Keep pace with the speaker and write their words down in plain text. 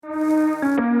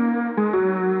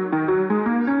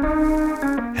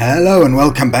Hello and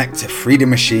welcome back to Freedom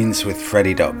Machines with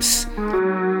Freddie Dobbs.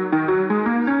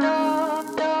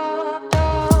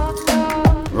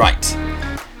 Right,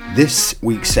 this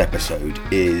week's episode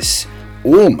is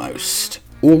almost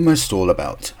all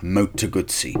about Moto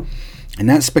Guzzi. And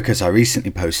that's because I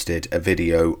recently posted a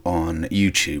video on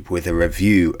YouTube with a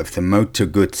review of the Moto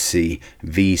Guzzi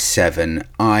V7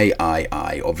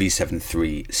 III or V7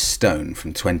 III Stone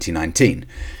from 2019.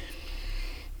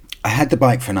 I had the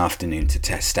bike for an afternoon to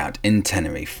test out in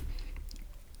Tenerife.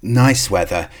 Nice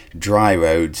weather, dry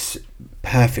roads,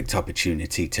 perfect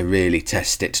opportunity to really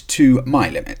test it to my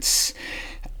limits.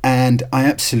 And I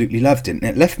absolutely loved it. And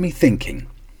it left me thinking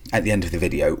at the end of the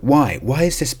video, why? Why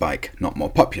is this bike not more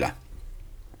popular?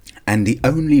 And the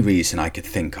only reason I could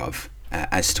think of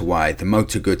as to why the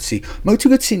Moto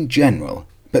Guzzi in general,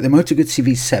 but the Moto Guzzi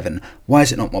V7, why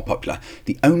is it not more popular?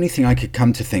 The only thing I could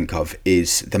come to think of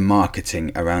is the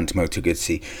marketing around Moto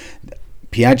Guzzi.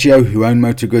 Piaggio, who own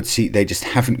Moto Guzzi, they just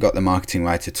haven't got the marketing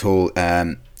right at all.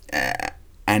 And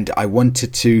I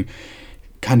wanted to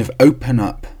kind of open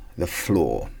up the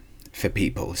floor for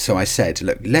people. So I said,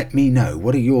 look, let me know,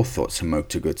 what are your thoughts on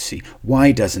Moto Guzzi?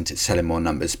 Why doesn't it sell in more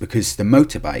numbers? Because the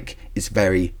motorbike is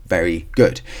very, very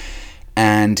good.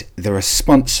 And the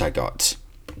response I got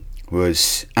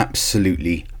was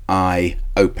absolutely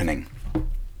eye-opening.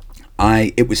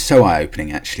 It was so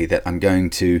eye-opening actually that I'm going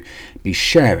to be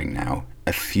sharing now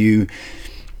a few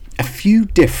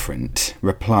different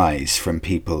replies from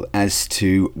people as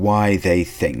to why they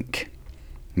think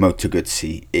Moto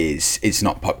Guzzi is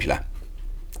not popular.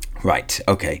 Right,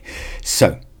 okay,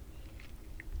 so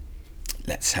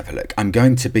let's have a look. I'm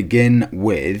going to begin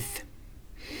with...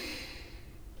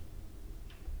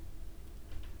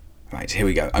 Right, here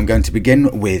we go. I'm going to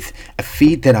begin with a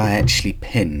feed that I actually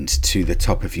pinned to the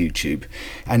top of YouTube.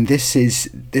 And this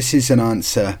is an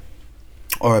answer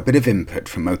or a bit of input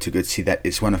from Moto Guzzi that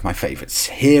is one of my favourites.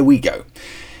 Here we go.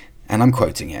 And I'm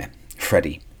quoting here.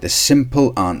 Freddie, the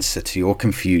simple answer to your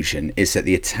confusion is that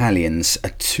the Italians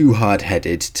are too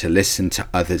hard-headed to listen to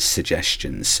others'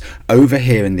 suggestions. Over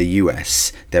here in the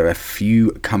US, there are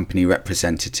few company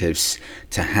representatives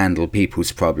to handle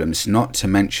people's problems, not to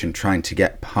mention trying to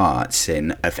get parts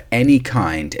in of any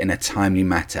kind in a timely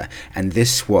manner. And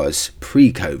this was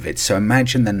pre-COVID, so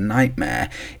imagine the nightmare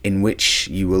in which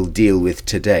you will deal with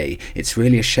today. It's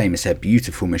really a shame, as they're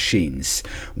beautiful machines.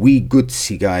 We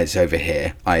Guzzi guys over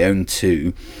here, I own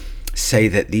two, say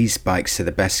that these bikes are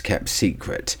the best kept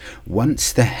secret.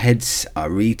 Once the heads are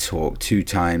retorqued 2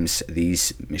 times,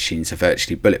 these machines are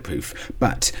virtually bulletproof.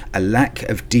 But a lack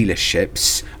of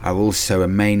dealerships are also a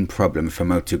main problem for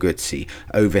Moto Guzzi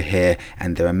over here,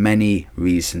 and there are many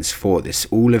reasons for this,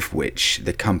 all of which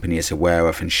the company is aware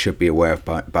of and should be aware of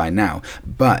by now.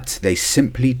 But they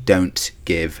simply don't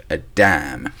give a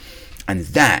damn. And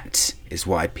that is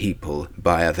why people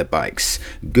buy other bikes.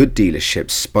 Good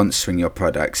dealerships sponsoring your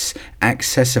products,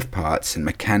 access of parts and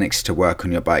mechanics to work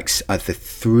on your bikes are the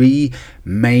 3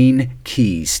 main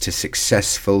keys to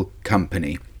successful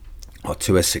company. Or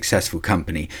to a successful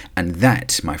company. And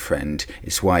that, my friend,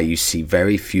 is why you see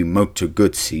very few Moto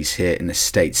Guzzis here in the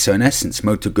States. So in essence,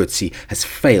 Moto Guzzi has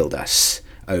failed us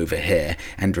over here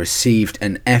and received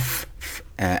an F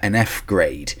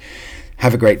grade.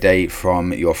 Have a great day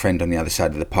from your friend on the other side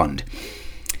of the pond.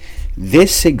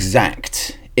 This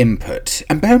exact input,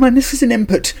 and bear in mind this is an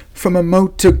input from a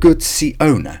Moto Guzzi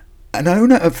owner, an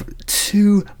owner of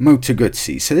 2 Moto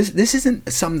Guzzis. So this isn't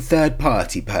some third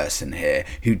party person here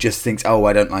who just thinks, oh,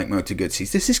 I don't like Moto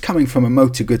Guzzis. This is coming from a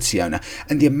Moto Guzzi owner.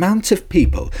 And the amount of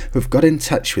people who've got in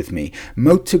touch with me,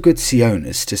 Moto Guzzi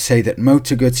owners, to say that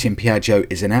Moto Guzzi and Piaggio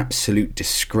is an absolute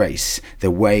disgrace, the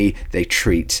way they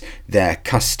treat their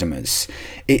customers.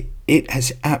 It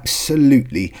has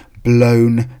absolutely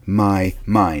blown my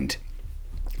mind.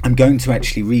 I'm going to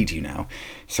actually read you now.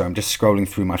 So I'm just scrolling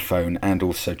through my phone and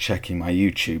also checking my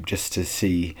YouTube just to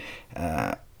see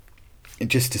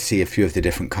a few of the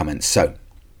different comments. So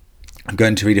I'm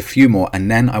going to read a few more, and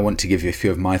then I want to give you a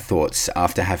few of my thoughts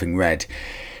after having read,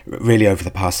 really over the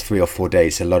past 3 or 4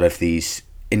 days, a lot of these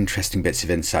interesting bits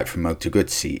of insight from Moto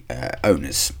Guzzi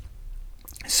owners.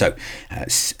 So,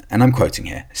 and I'm quoting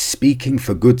here, speaking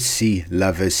for Guzzi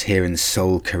lovers here in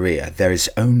Seoul, Korea, there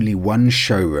is only one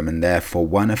showroom and therefore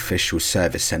one official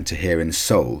service centre here in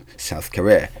Seoul, South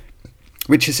Korea,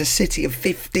 which is a city of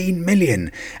 15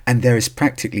 million, and there is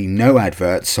practically no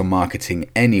adverts or marketing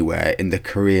anywhere in the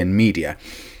Korean media.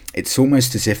 It's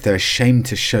almost as if they're ashamed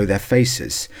to show their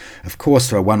faces. Of course,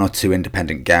 there are 1 or 2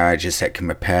 independent garages that can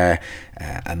repair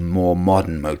a more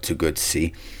modern Moto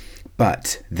Guzzi,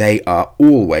 but they are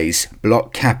always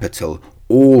block capital,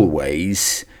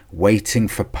 always waiting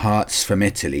for parts from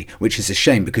Italy, which is a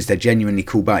shame because they're genuinely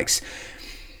cool bikes.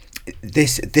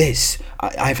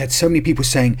 I've had so many people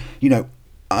saying,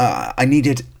 I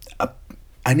needed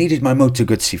my Moto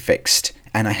Guzzi fixed,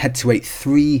 and I had to wait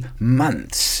 3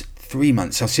 months. 3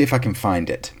 months. I'll see if I can find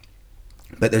it.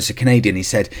 But there's a Canadian, he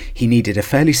said he needed a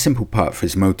fairly simple part for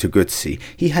his Moto Guzzi.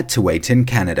 He had to wait in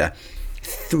Canada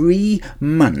 3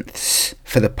 months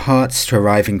for the parts to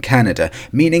arrive in Canada,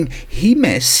 meaning he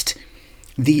missed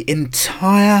the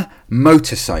entire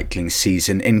motorcycling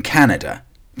season in Canada.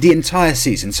 The entire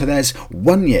season. So there's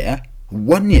 1 year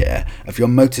of your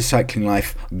motorcycling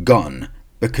life gone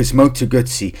because Moto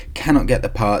Guzzi cannot get the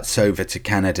parts over to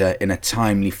Canada in a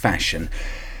timely fashion.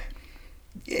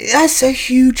 That's a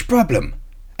huge problem.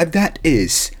 And that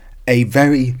is a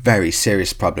very, very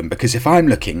serious problem, because if I'm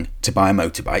looking to buy a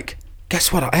motorbike,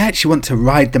 guess what? I actually want to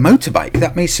ride the motorbike.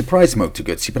 That may surprise Moto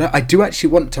Guzzi, but I do actually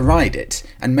want to ride it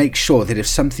and make sure that if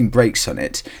something breaks on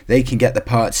it, they can get the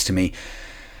parts to me.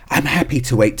 I'm happy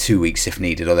to wait 2 weeks if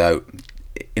needed, although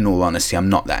in all honesty, I'm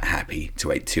not that happy to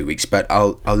wait 2 weeks, but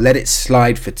I'll let it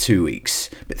slide for 2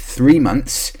 weeks. But 3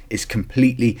 months is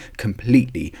completely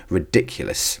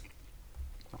ridiculous.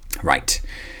 Right,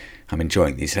 I'm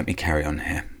enjoying these. Let me carry on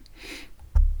here.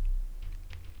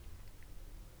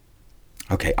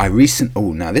 Okay,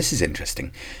 now this is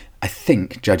interesting. I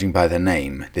think, judging by the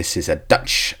name, this is a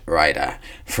Dutch rider.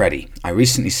 Freddie, I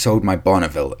recently sold my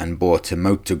Bonneville and bought a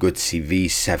Moto Guzzi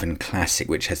V7 Classic,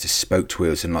 which has the spoked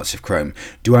wheels and lots of chrome.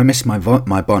 Do I miss my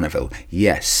Bonneville?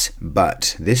 Yes,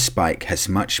 but this bike has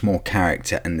much more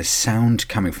character, and the sound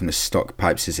coming from the stock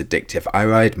pipes is addictive. I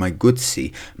ride my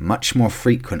Guzzi much more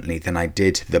frequently than I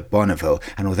did the Bonneville,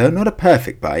 and although not a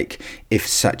perfect bike, if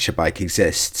such a bike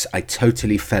exists, I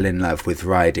totally fell in love with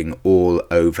riding all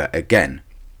over again.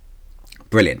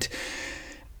 Brilliant.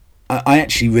 I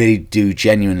actually really do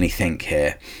genuinely think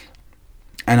here,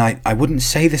 and I wouldn't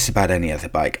say this about any other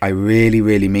bike, I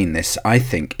really mean this. I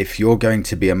think if you're going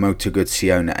to be a Moto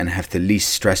Guzzi owner and have the least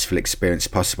stressful experience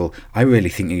possible, I really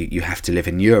think you have to live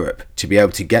in Europe to be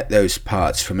able to get those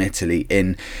parts from Italy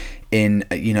in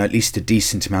at least a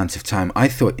decent amount of time. I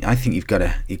think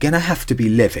you're gonna have to be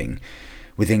living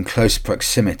within close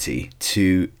proximity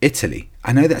to Italy.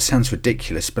 I know that sounds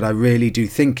ridiculous, but I really do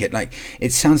think it.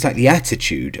 It sounds like the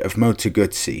attitude of Moto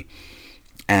Guzzi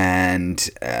and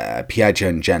Piaggio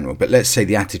in general, but let's say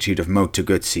the attitude of Moto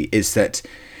Guzzi is that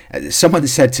someone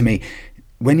said to me,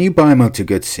 when you buy Moto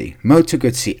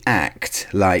Guzzi act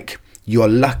like you're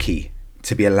lucky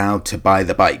to be allowed to buy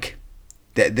the bike.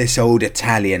 This old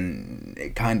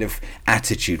Italian kind of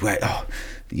attitude where,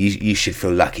 you should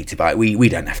feel lucky to buy it. We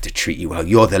don't have to treat you well.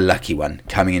 You're the lucky one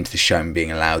coming into the show and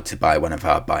being allowed to buy one of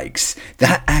our bikes.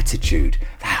 That attitude,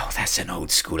 that's an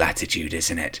old school attitude,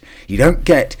 isn't it? You don't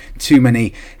get too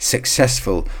many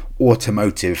successful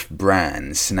automotive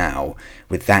brands now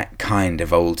with that kind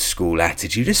of old school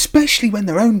attitude, especially when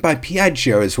they're owned by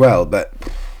Piaggio as well. But,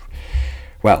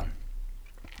 well,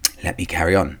 let me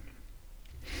carry on.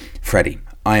 Freddie,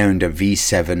 I owned a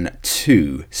V7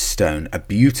 2 Stone, a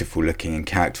beautiful looking and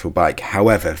characterful bike.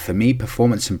 However, for me,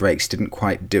 performance and brakes didn't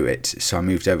quite do it, so I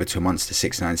moved over to a Monster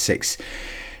 696.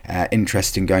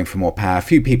 Interest in going for more power. A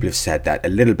few people have said that, a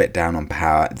little bit down on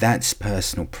power. That's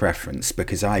personal preference,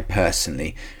 because I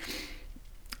personally,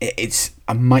 it's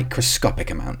a microscopic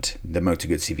amount, the Moto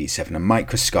Guzzi V7, a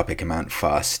microscopic amount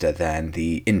faster than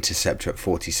the Interceptor at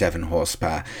 47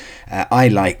 horsepower. I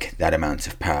like that amount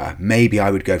of power. Maybe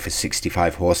I would go for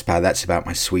 65 horsepower, that's about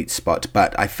my sweet spot,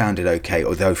 but I found it okay,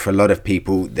 although for a lot of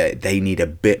people, they need a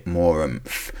bit more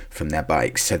oomph from their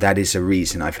bikes, so that is a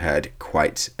reason I've heard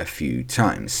quite a few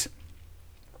times.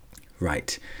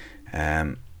 Right.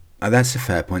 That's a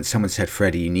fair point. Someone said,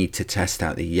 Freddie, you need to test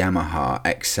out the Yamaha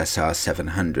XSR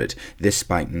 700. This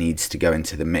bike needs to go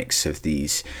into the mix of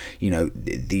these,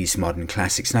 these modern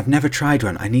classics. And I've never tried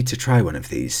one. I need to try one of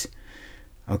these.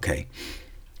 Okay.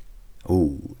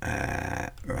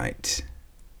 Right.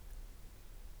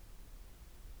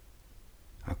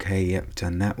 Okay, yep,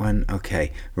 done that one.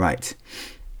 Okay, right.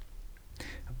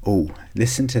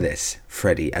 Listen to this,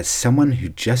 Freddie. As someone who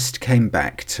just came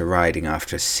back to riding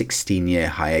after a 16-year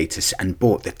hiatus and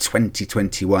bought the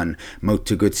 2021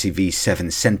 Moto Guzzi V7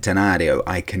 Centenario,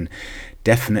 I can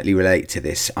definitely relate to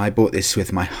this. I bought this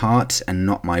with my heart and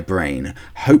not my brain.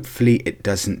 Hopefully it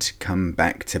doesn't come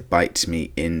back to bite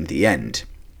me in the end.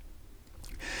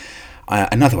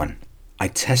 Another one. I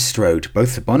test rode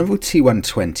both the Bonneville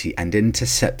T120 and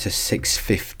Interceptor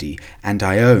 650, and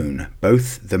I own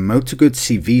both the Moto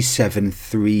Guzzi V7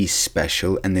 3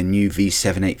 Special and the new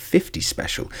V7 850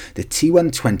 Special. The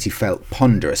T120 felt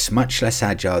ponderous, much less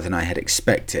agile than I had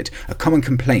expected, a common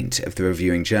complaint of the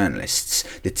reviewing journalists.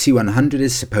 The T100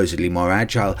 is supposedly more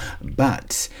agile,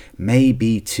 but may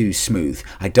be too smooth.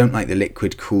 I don't like the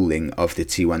liquid cooling of the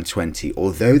T120,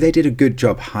 although they did a good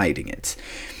job hiding it.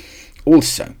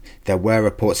 Also, there were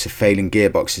reports of failing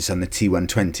gearboxes on the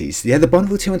T120s. Yeah, the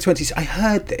Bonneville T120s, I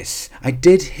heard this. I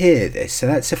did hear this, so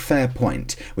that's a fair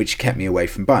point, which kept me away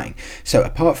from buying. So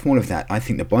apart from all of that, I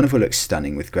think the Bonneville looks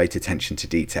stunning with great attention to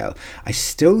detail. I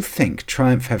still think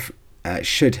Triumph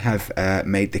should have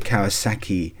made the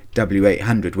Kawasaki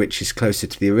W800, which is closer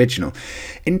to the original.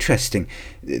 Interesting.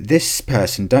 This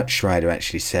person, Dutch Rider,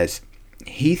 actually says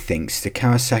he thinks the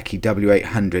Kawasaki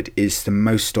W800 is the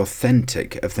most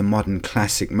authentic of the modern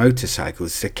classic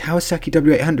motorcycles. The Kawasaki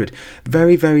W800,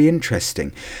 very, very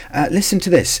interesting. Listen to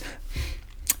this.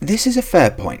 This is a fair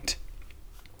point.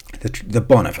 The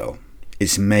Bonneville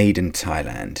is made in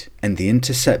Thailand, and the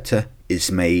Interceptor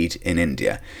is made in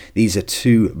India. These are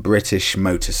two British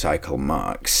motorcycle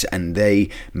marques, and they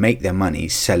make their money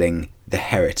selling the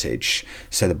heritage.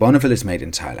 So the Bonneville is made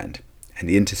in Thailand, and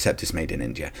the Interceptor is made in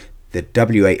India. The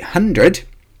W800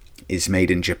 is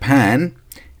made in Japan,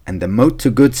 and the Moto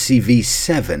Guzzi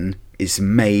V7 is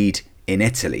made in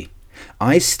Italy.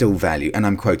 I still value, and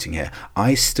I'm quoting here,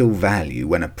 I still value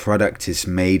when a product is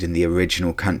made in the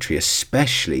original country,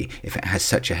 especially if it has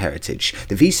such a heritage.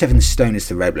 The V7 Stone is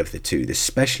the rebel of the two. The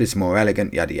Special is more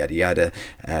elegant, yada yada yada.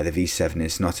 The V7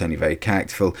 is not only very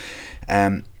characterful.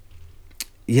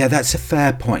 Yeah, that's a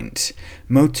fair point.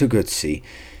 Moto Guzzi,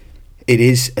 it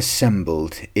is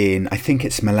assembled in, I think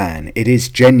it's Milan. It is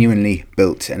genuinely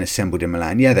built and assembled in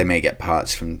Milan. Yeah, they may get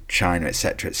parts from China,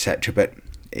 etc., but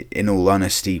in all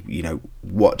honesty,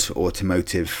 what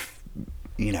automotive,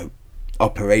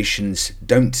 operations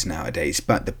don't nowadays.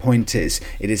 But the point is,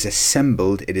 it is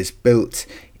assembled, it is built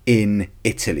in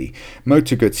Italy.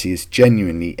 Moto Guzzi is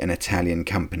genuinely an Italian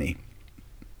company,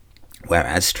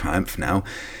 whereas Triumph now,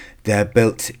 they're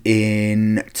built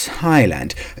in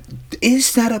Thailand.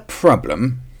 Is that a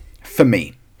problem for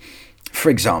me? For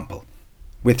example,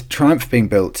 with Triumph being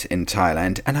built in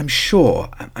Thailand, and I'm sure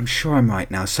I'm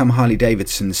right now, some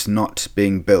Harley-Davidsons not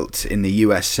being built in the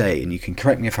USA, and you can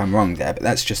correct me if I'm wrong there, but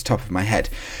that's just top of my head.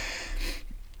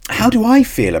 How do I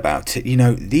feel about it?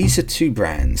 These are two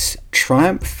brands.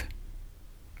 Triumph,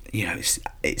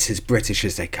 it's as British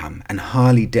as they come, and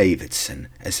Harley-Davidson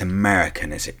as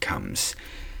American as it comes.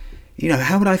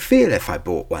 How would I feel if I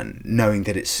bought one, knowing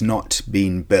that it's not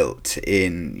been built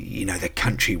in, the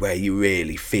country where you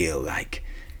really feel like,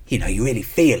 you really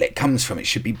feel it comes from, it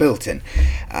should be built in.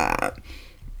 I'm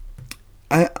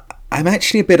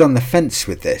actually a bit on the fence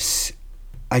with this.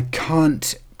 I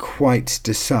can't quite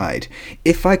decide.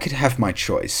 If I could have my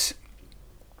choice,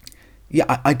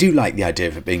 yeah, I do like the idea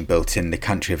of it being built in the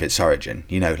country of its origin,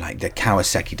 like the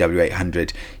Kawasaki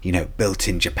W800, built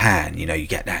in Japan, you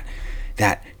get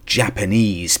that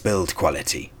Japanese build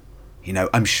quality.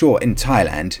 I'm sure in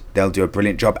Thailand they'll do a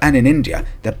brilliant job, and in India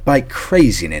they're bike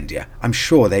crazy in India. I'm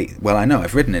sure I know,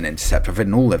 I've ridden an Interceptor, I've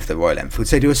ridden all of the Royal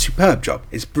Enfields, they do a superb job.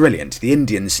 It's brilliant. The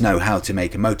Indians know how to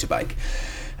make a motorbike.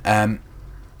 But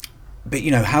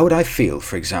how would I feel,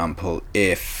 for example,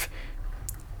 if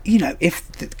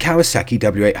the Kawasaki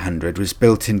W800 was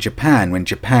built in Japan, when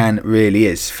Japan really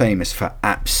is famous for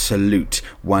absolute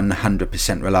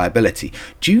 100% reliability?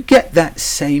 Do you get that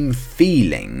same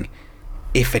feeling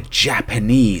if a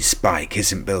Japanese bike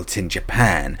isn't built in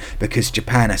Japan, because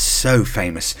Japan are so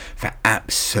famous for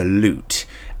absolute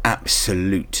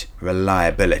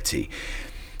reliability?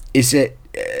 Is it,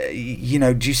 do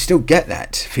you still get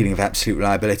that feeling of absolute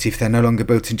reliability if they're no longer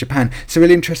built in Japan? It's a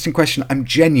really interesting question. I'm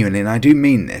genuine, and I do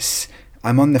mean this.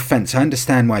 I'm on the fence. I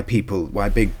understand why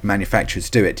big manufacturers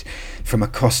do it from a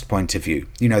cost point of view.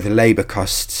 The labour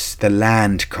costs, the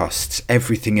land costs,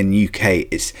 everything in the UK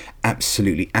is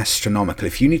absolutely astronomical.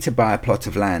 If you need to buy a plot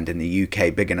of land in the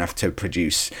UK big enough to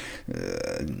produce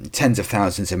tens of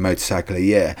thousands of motorcycles a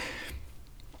year,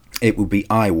 it will be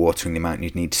eye-watering the amount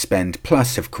you'd need to spend.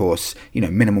 Plus, of course,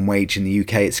 minimum wage in the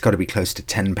UK, it's got to be close to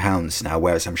 £10 now,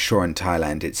 whereas I'm sure in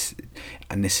Thailand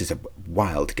and this is a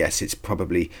wild guess, it's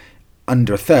probably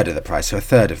under a third of the price, so a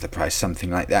third of the price,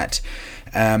 something like that.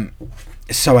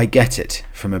 So I get it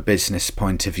from a business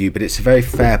point of view, but it's a very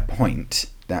fair point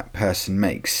that person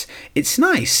makes. It's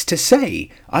nice to say,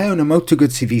 I own a Moto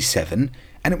Guzzi V7,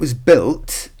 and it was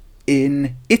built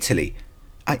in Italy.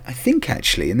 I think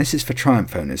actually, and this is for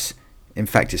Triumph owners, In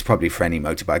fact, it's probably for any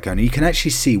motorbike owner. You can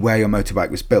actually see where your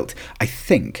motorbike was built. I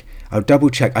think, I'll double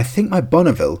check, I think my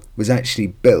Bonneville was actually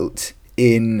built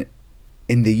in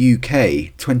the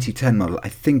UK, 2010 model. I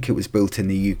think it was built in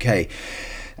the UK.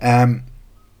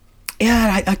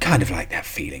 Yeah, I kind of like that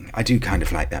feeling. I do kind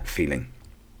of like that feeling.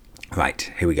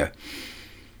 Right, here we go.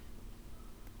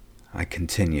 I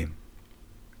continue.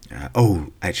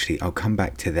 Actually, I'll come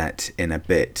back to that in a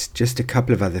bit. Just a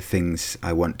couple of other things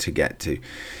I want to get to.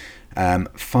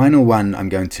 Final one I'm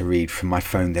going to read from my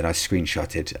phone that I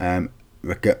screenshotted.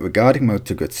 Regarding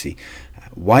Moto Guzzi,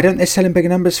 why don't they sell in bigger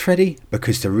numbers, Freddie?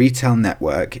 Because the retail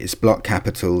network is block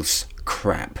capital's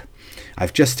crap.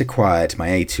 I've just acquired my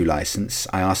A2 license.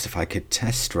 I asked if I could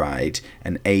test ride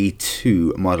an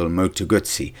A2 model Moto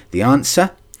Guzzi. The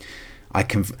answer? I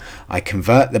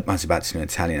convert the... I was about to do an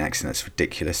Italian accent. That's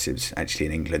ridiculous. It was actually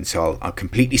in England. So I'll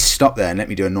completely stop there and let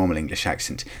me do a normal English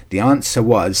accent. The answer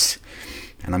was,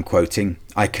 and I'm quoting,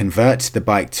 I convert the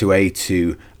bike to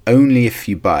A2 only if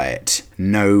you buy it.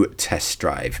 No test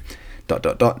drive. ...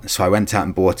 So I went out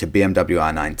and bought a BMW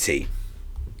i9T.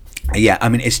 Yeah, I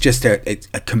mean, it's just a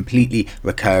completely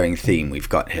recurring theme we've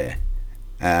got here.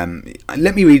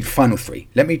 Let me read final three.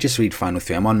 Let me just read final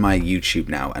three. I'm on my YouTube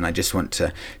now, and I just want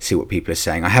to see what people are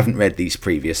saying. I haven't read these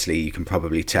previously. You can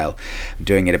probably tell I'm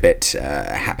doing it a bit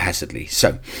haphazardly.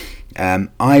 So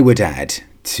I would add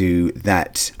to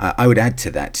that,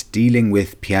 dealing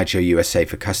with Piaggio USA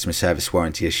for customer service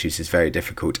warranty issues is very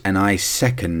difficult, and I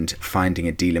second finding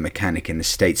a dealer mechanic in the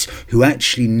States who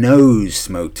actually knows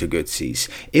Moto Guzzis.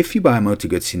 If you buy a Moto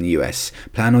Guzzi in the US,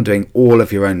 plan on doing all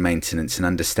of your own maintenance and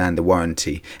understand the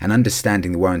warranty, and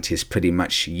understanding the warranty is pretty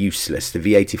much useless. The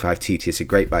V85 TT is a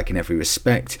great bike in every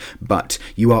respect, but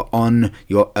you are on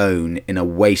your own in a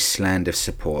wasteland of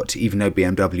support. Even though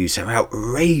BMWs are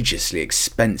outrageously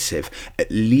expensive,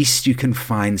 at least you can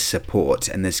find support,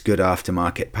 and there's good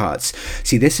aftermarket parts.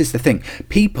 See, this is the thing.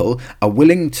 People are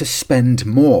willing to spend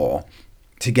more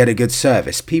to get a good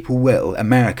service. People will,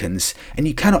 Americans, and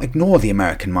you cannot ignore the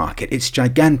American market. It's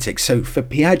gigantic. So for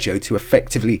Piaggio to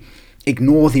effectively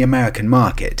ignore the American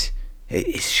market,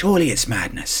 surely it's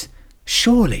madness.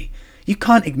 Surely. You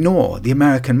can't ignore the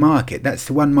American market. That's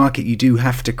the one market you do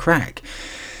have to crack.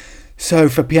 So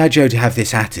for Piaggio to have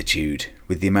this attitude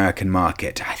with the American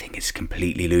market, I think it's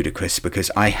completely ludicrous, because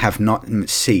I have not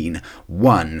seen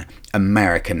one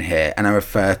American here, and I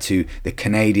refer to the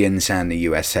Canadians and the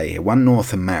USA here, one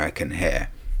North American here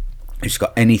who's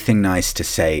got anything nice to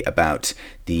say about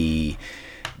the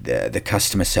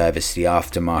customer service, the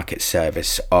aftermarket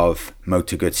service of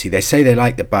Moto Guzzi. They say they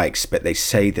like the bikes, but they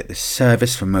say that the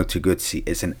service from Moto Guzzi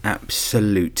is an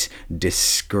absolute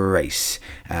disgrace.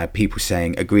 People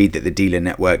saying, agreed that the dealer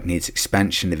network needs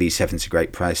expansion. The V7's a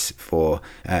great price for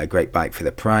a great bike for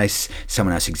the price.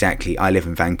 Someone else, exactly. I live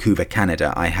in Vancouver,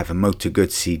 Canada. I have a Moto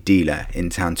Guzzi dealer in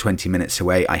town 20 minutes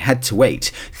away. I had to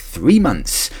wait 3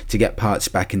 months to get parts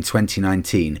back in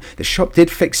 2019. The shop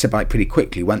did fix the bike pretty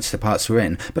quickly once the parts were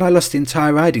in, but I lost the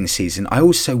entire riding season. I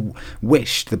also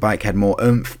wished the bike had more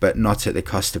oomph, but not at the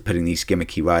cost of putting these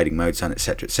gimmicky riding modes on,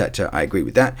 etc., etc. I agree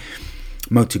with that.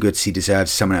 Moto Guzzi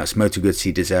deserves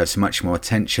much more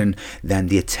attention than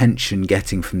the attention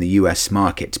getting from the US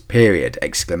market, period,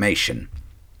 exclamation.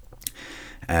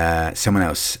 Someone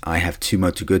else, I have 2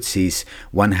 Moto Guzzis.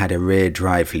 One had a rear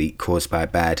drive leak caused by a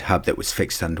bad hub that was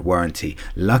fixed under warranty.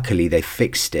 Luckily, they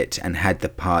fixed it and had the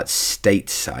parts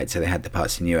stateside, so they had the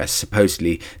parts in the US.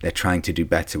 Supposedly, they're trying to do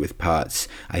better with parts.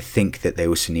 I think that they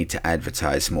also need to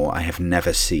advertise more. I have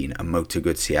never seen a Moto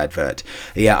Guzzi advert.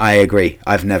 Yeah, I agree.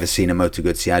 I've never seen a Moto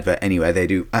Guzzi advert anywhere. They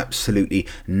do absolutely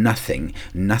nothing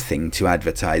to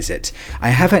advertise it.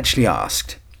 I have actually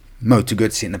asked Moto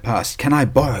Guzzi in the past, can I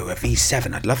borrow a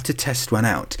V7? I'd love to test one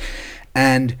out.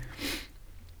 And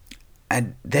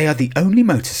they are the only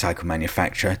motorcycle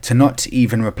manufacturer to not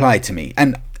even reply to me.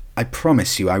 And I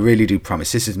promise you, I really do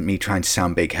promise, this isn't me trying to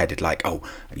sound big-headed like, I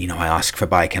ask for a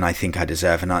bike and I think I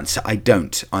deserve an answer. I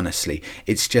don't, honestly.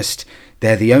 It's just,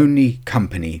 they're the only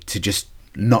company to just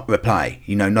not reply,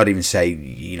 not even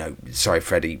say, sorry,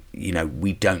 Freddie,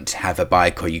 we don't have a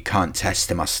bike, or you can't test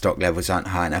them, our stock levels aren't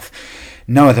high enough.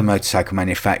 No other motorcycle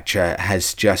manufacturer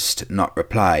has just not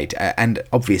replied, and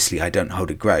obviously I don't hold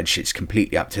a grudge. It's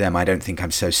completely up to them. I don't think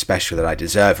I'm so special that I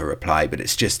deserve a reply, but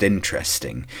it's just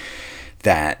interesting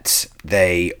that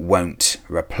they won't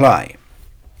reply.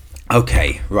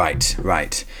 Okay, right. For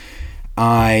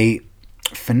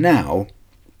now,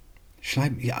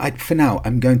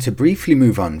 I'm going to briefly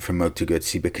move on from Moto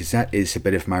Guzzi, because that is a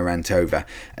bit of my rant over.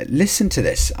 Listen to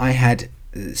this. I had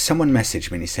someone message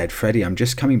me and he said, Freddie, I'm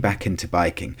just coming back into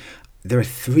biking. there are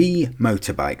three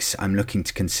motorbikes I'm looking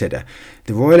to consider.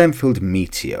 The Royal Enfield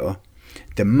Meteor,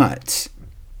 the Mutt,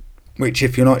 which,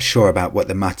 if you're not sure about what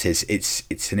the Mutt is,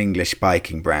 it's an English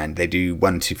biking brand. They do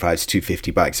 125s,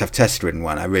 250 bikes. I've test ridden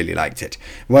one. I really liked it.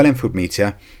 Royal Enfield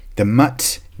Meteor, the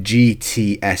Mutt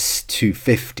GTS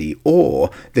 250,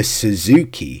 or the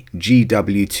Suzuki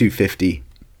GW 250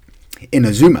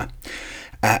 Inazuma.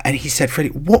 And he said, Freddie,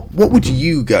 what would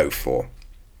you go for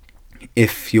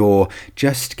if you're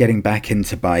just getting back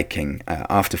into biking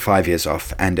after 5 years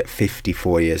off and at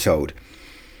 54 years old?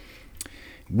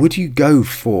 Would you go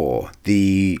for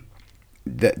the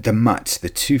Mutt, the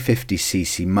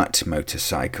 250cc Mutt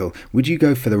motorcycle? Would you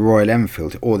go for the Royal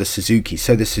Enfield or the Suzuki?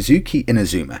 So the Suzuki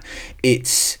Inazuma,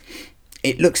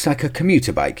 it looks like a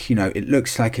commuter bike. It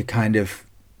looks like a kind of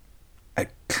a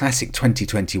classic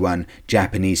 2021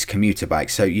 Japanese commuter bike.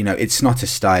 So, it's not a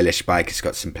stylish bike. It's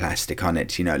got some plastic on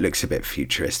it. It looks a bit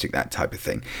futuristic, that type of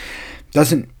thing.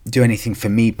 Doesn't do anything for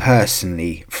me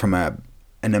personally from an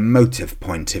emotive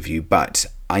point of view, but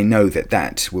I know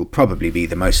that will probably be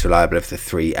the most reliable of the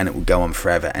three, and it will go on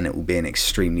forever, and it will be an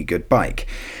extremely good bike.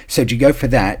 So do you go for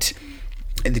that?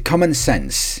 The common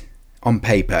sense, on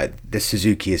paper, the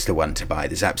Suzuki is the one to buy.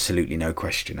 There's absolutely no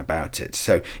question about it.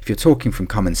 So if you're talking from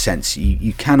common sense,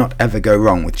 you cannot ever go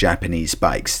wrong with Japanese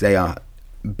bikes. They are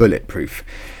bulletproof.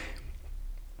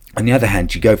 On the other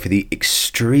hand, you go for the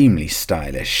extremely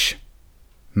stylish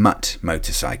Mutt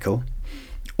motorcycle,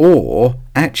 or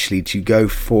actually to go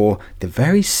for the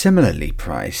very similarly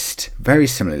priced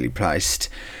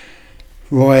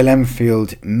Royal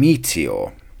Enfield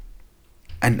Meteor.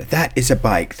 And that is a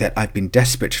bike that I've been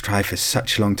desperate to try for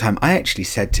such a long time. I actually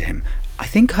said to him, I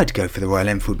think I'd go for the Royal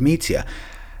Enfield Meteor.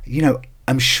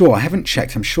 I'm sure, I haven't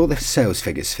checked, I'm sure the sales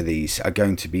figures for these are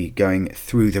going to be going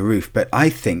through the roof. But I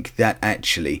think that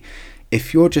actually,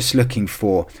 if you're just looking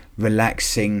for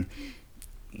relaxing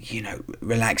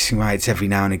rides every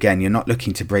now and again, you're not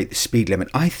looking to break the speed limit,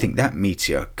 I think that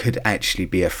Meteor could actually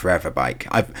be a forever bike.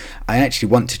 I actually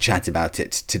want to chat about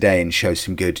it today and show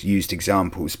some good used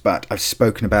examples, but I've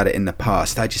spoken about it in the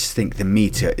past. I just think the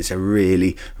Meteor is a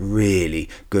really, really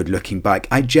good looking bike.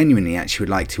 I genuinely actually would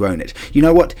like to own it. You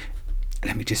know what?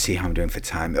 Let me just see how I'm doing for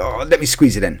time. Let me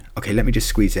squeeze it in. Okay, let me just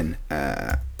squeeze in.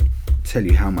 Tell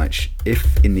you how much,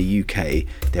 if in the UK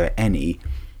there are any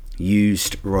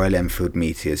used Royal Enfield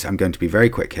Meteors. I'm going to be very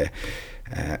quick here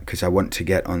because I want to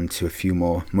get on to a few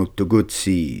more Moto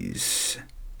Guzzi's.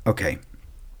 Okay,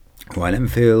 Royal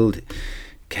Enfield,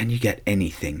 can you get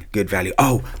anything good value?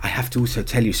 Oh, I have to also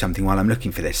tell you something while I'm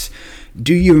looking for this.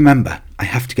 Do you remember, I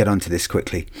have to get onto this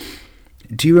quickly,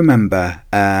 do you remember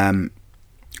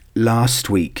last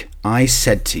week I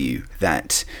said to you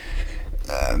that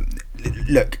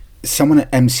look, someone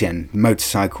at MCN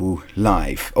Motorcycle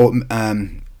Live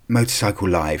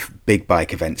big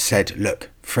bike event said, look,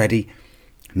 Freddie,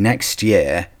 next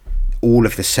year all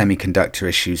of the semiconductor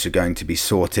issues are going to be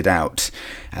sorted out.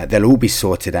 They'll all be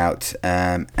sorted out,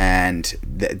 and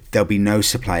there'll be no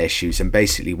supply issues. And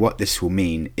basically what this will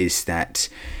mean is that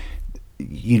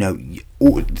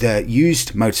all the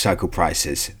used motorcycle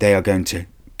prices, they are going to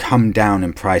come down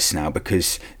in price now,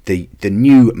 because the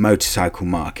new motorcycle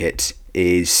market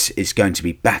is going to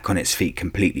be back on its feet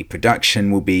completely.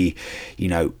 Production will be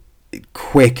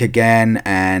quick again,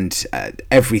 and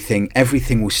everything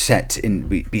will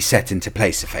be set into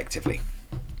place effectively.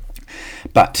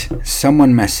 But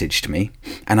someone messaged me,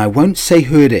 and I won't say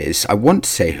who it is. I want to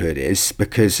say who it is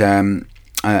because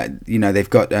they've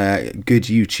got good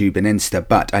YouTube and Insta,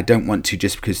 but I don't want to,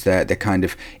 just because they're kind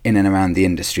of in and around the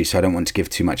industry, so I don't want to give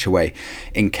too much away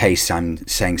in case I'm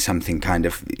saying something kind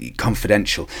of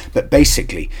confidential. But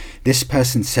basically, this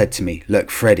person said to me,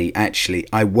 look, Freddie, actually,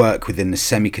 I work within the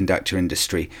semiconductor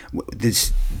industry.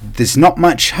 There's not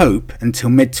much hope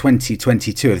until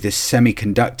mid-2022 of this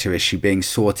semiconductor issue being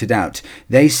sorted out.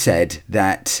 They said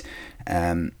that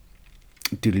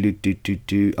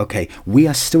okay, we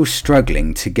are still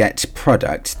struggling to get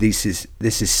product. This is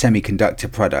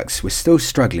semiconductor products. We're still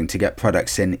struggling to get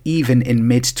products in, even in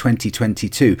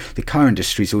mid-2022. The car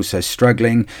industry is also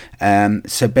struggling.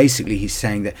 So basically he's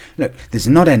saying that, look, there's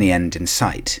not any end in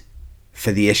sight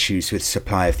for the issues with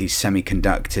supply of these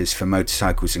semiconductors for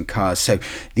motorcycles and cars. So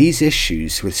these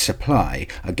issues with supply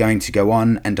are going to go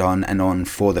on and on and on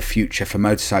for the future for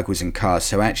motorcycles and cars.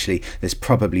 So actually, there's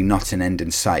probably not an end in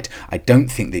sight. I don't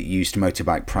think that used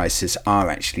motorbike prices are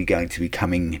actually going to be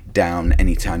coming down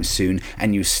anytime soon,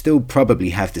 and you still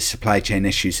probably have the supply chain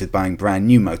issues with buying brand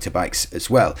new motorbikes as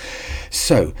well.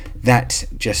 So that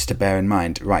just to bear in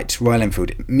mind. Right, Royal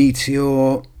Enfield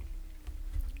Meteor.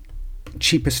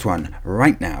 cheapest one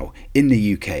right now in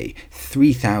the UK,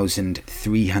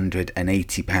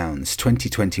 £3,380,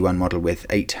 2021 model with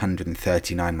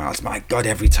 839 miles. My God,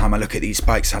 every time I look at these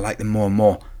bikes, I like them more and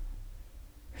more.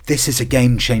 This is a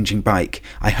game-changing bike.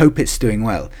 I hope it's doing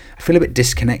well. I feel a bit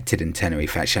disconnected in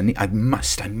Tenerife, actually. I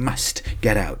must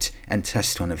get out and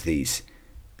test one of these.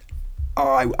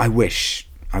 Oh, I wish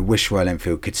Royal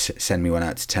Enfield could send me one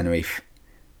out to Tenerife.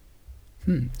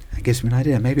 That gives me an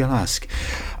idea. Maybe I'll ask.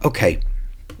 Okay,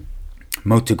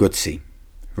 Moto Guzzi.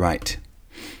 Right.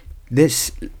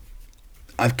 This,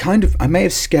 I may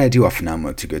have scared you off now,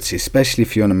 Moto Guzzi, especially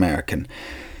if you're an American.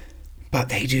 But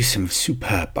they do some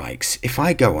superb bikes. If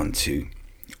I go onto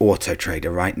Auto Trader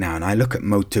right now and I look at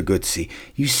Moto Guzzi,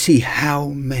 you see how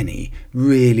many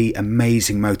really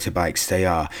amazing motorbikes they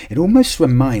are. It almost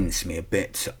reminds me a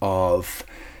bit of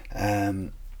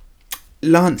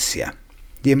Lancia,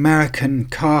 the American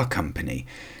car company.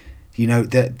 You know,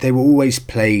 they were always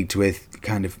plagued with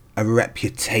kind of a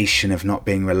reputation of not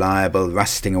being reliable,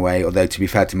 rusting away, although to be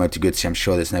fair to Moto Guzzi, I'm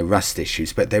sure there's no rust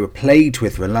issues, but they were plagued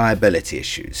with reliability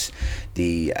issues,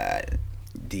 the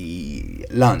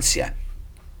Lancia.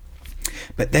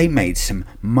 But they made some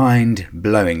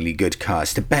mind-blowingly good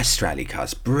cars, the best rally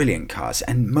cars, brilliant cars,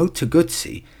 and Moto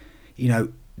Guzzi, you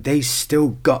know, they still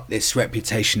got this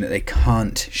reputation that they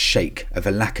can't shake of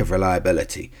a lack of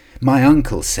reliability. My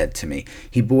uncle said to me,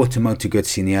 he bought a Moto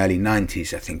Guzzi in the early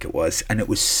 90s, I think it was, and it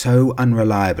was so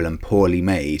unreliable and poorly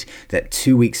made that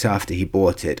 2 weeks after he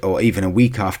bought it, or even a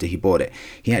week after he bought it,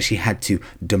 he actually had to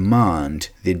demand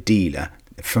the dealer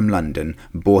from London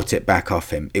bought it back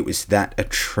off him. It was that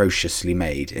atrociously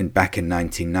made back in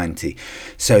 1990.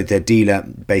 So the dealer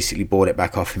basically bought it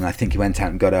back off him. I think he went out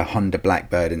and got a Honda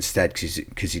Blackbird instead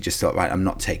because he just thought, right, I'm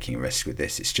not taking a risk with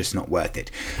this. It's just not worth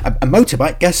it. A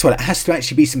motorbike, guess what? It has to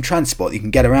actually be some transport that you can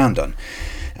get around on.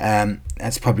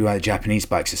 That's probably why the Japanese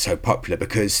bikes are so popular,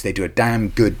 because they do a damn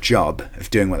good job of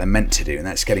doing what they're meant to do, and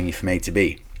that's getting you from A to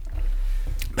B.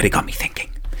 But it got me thinking,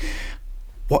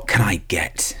 what can I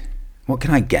get? What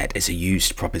can I get as a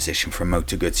used proposition for a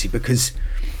Moto Guzzi? Because,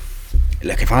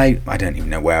 look, if I don't even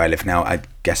know where I live now. I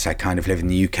guess I kind of live in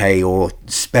the UK or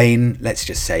Spain. Let's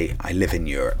just say I live in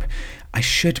Europe. I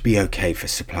should be okay for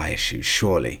supply issues,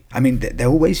 surely. I mean, there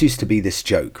always used to be this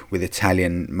joke with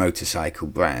Italian motorcycle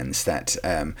brands that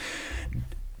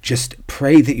just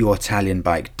pray that your Italian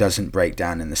bike doesn't break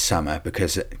down in the summer,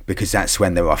 because that's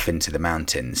when they're off into the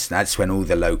mountains. That's when all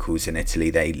the locals in Italy,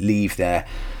 they leave their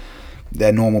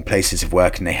normal places of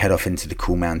work and they head off into the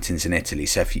cool mountains in Italy.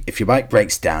 So if your bike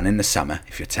breaks down in the summer,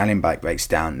 if your Italian bike breaks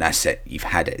down, that's it. You've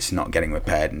had it. It's not getting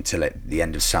repaired until at the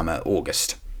end of summer,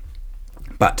 August.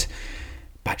 But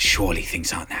surely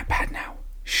things aren't that bad now.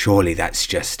 Surely that's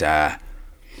just, that's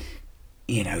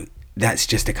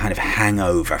just a kind of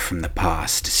hangover from the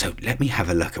past. So let me have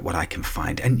a look at what I can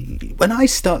find. And when I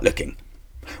start looking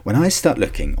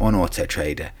on Auto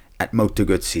Trader at Moto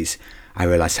Guzzis, I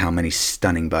realise how many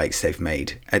stunning bikes they've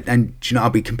made. And you know, I'll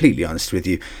be completely honest with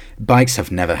you, bikes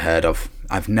I've never heard of.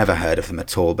 I've never heard of them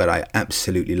at all, but I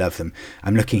absolutely love them.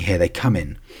 I'm looking here, they come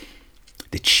in.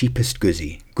 The cheapest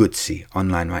Guzzi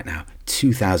online right now,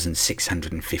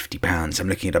 £2,650. I'm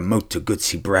looking at a Moto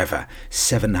Guzzi Breva,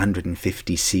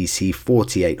 750cc,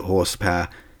 48 horsepower.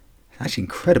 It's actually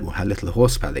incredible how little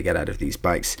horsepower they get out of these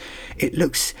bikes. It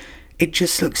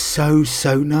just looks so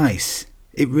nice.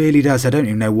 It really does. I don't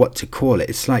even know what to call it.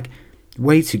 It's like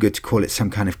way too good to call it some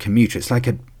kind of commuter. It's like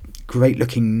a great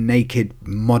looking naked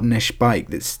modernish bike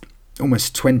that's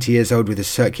almost 20 years old with a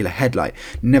circular headlight.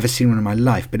 Never seen one in my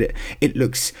life, but it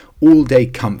looks all day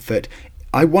comfort.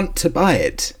 I want to buy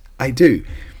it. I do.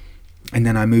 And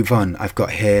then I move on. I've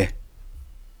got here,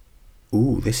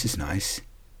 ooh, this is nice.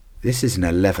 This is an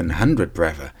 1100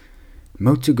 Breva.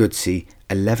 Moto Guzzi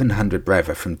 1100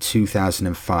 Breva from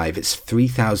 2005. It's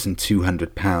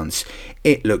 £3,200.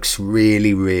 It looks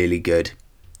really, really good.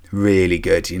 Really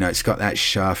good. You know, it's got that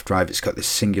shaft drive. It's got the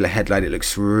singular headlight. It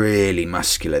looks really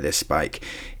muscular, this bike.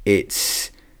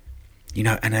 It's, you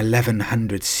know, an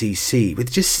 1100cc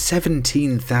with just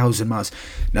 17,000 miles.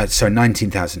 No, sorry,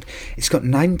 19,000. It's got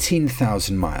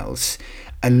 19,000 miles.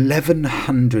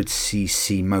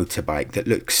 1100cc motorbike that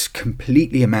looks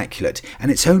completely immaculate, and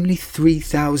it's only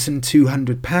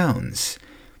 £3,200.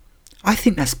 I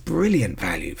think that's brilliant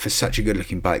value for such a good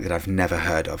looking bike that I've never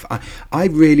heard of. I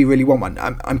really, really want one.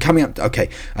 I'm coming up. Okay,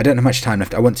 I don't have much time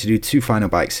left. I want to do two final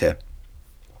bikes here.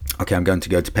 Okay, I'm going to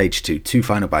go to page 2. 2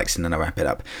 final bikes and then I'll wrap it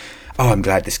up. Oh, I'm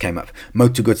glad this came up.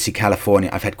 Moto Guzzi California.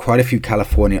 I've had quite a few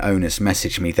California owners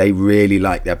message me. They really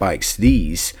like their bikes.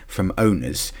 These, from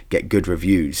owners, get good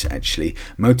reviews, actually.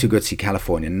 Moto Guzzi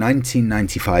California,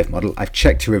 1995 model. I've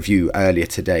checked a review earlier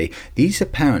today. These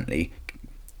apparently,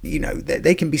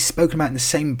 they can be spoken about in the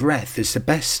same breath as the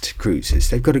best cruisers.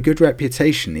 They've got a good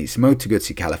reputation, these Moto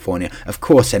Guzzi California. Of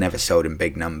course, they're never sold in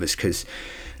big numbers because,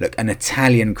 look, an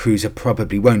Italian cruiser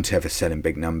probably won't ever sell in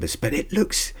big numbers, but it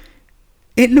looks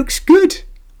good.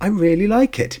 I really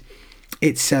like it.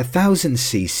 It's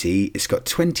 1000cc. It's got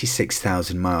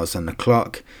 26,000 miles on the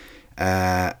clock.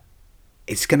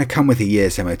 It's going to come with a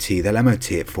year's MOT. They'll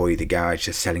MOT it for you, the garage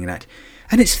is selling it at.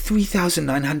 And it's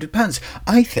 £3,900.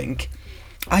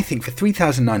 I think for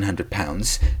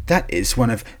 £3,900, that is one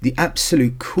of the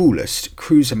absolute coolest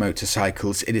cruiser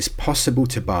motorcycles it is possible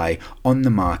to buy on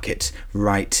the market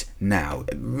right now.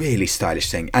 A really stylish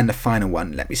thing. And the final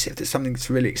one, let me see if there's something that's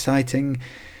really exciting.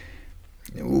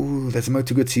 Ooh, there's a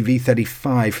Moto Guzzi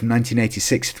V35 from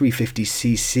 1986,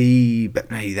 350cc, but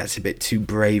hey, that's a bit too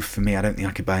brave for me. I don't think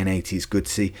I could buy an 80s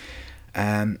Guzzi.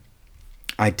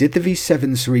 I did the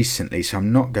V7s recently, so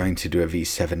I'm not going to do a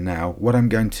V7 now. What I'm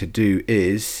going to do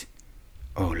is...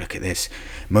 Oh, look at this.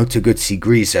 Moto Guzzi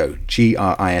Griso,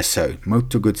 Griso.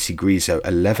 Moto Guzzi Griso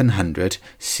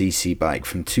 1100cc bike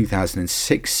from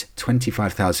 2006,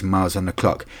 25,000 miles on the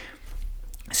clock.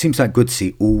 Seems like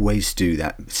Guzzi always do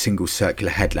that single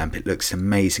circular headlamp. It looks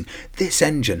amazing.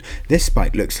 This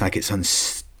bike looks like it's on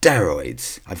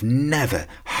steroids. I've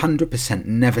 100%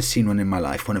 never seen one in my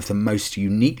life. One of the most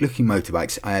unique looking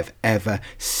motorbikes I have ever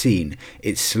seen.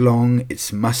 It's long,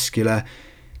 it's muscular.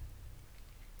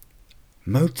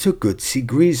 Moto Guzzi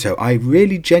Griso. I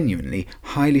really genuinely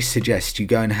highly suggest you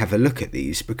go and have a look at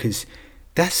these because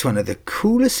that's one of the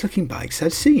coolest looking bikes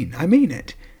I've seen. I mean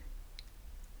it.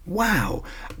 Wow,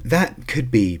 that could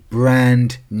be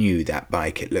brand new, that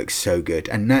bike. It looks so good.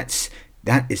 And that's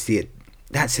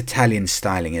Italian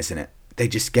styling, isn't it? They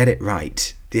just get it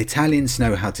right. The Italians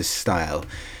know how to style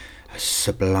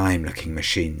sublime looking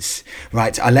machines.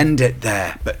 Right, I'll end it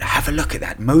there, but have a look at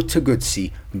that. Moto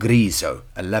Guzzi Griso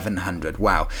 1100.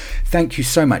 Wow. Thank you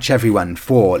so much, everyone,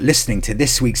 for listening to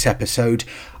this week's episode.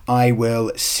 I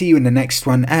will see you in the next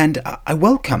one, and I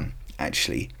welcome,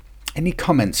 actually, any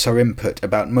comments or input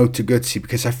about Moto Guzzi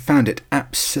because I found it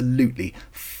absolutely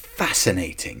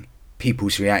fascinating.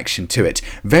 People's reaction to it.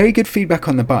 Very good feedback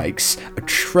on the bikes,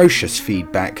 atrocious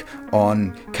feedback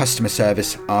on customer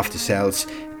service, after sales,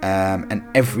 and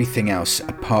everything else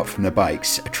apart from the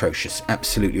bikes. Atrocious,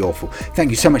 absolutely awful. Thank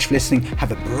you so much for listening.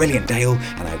 Have a brilliant day all,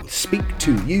 and I will speak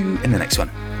to you in the next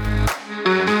one.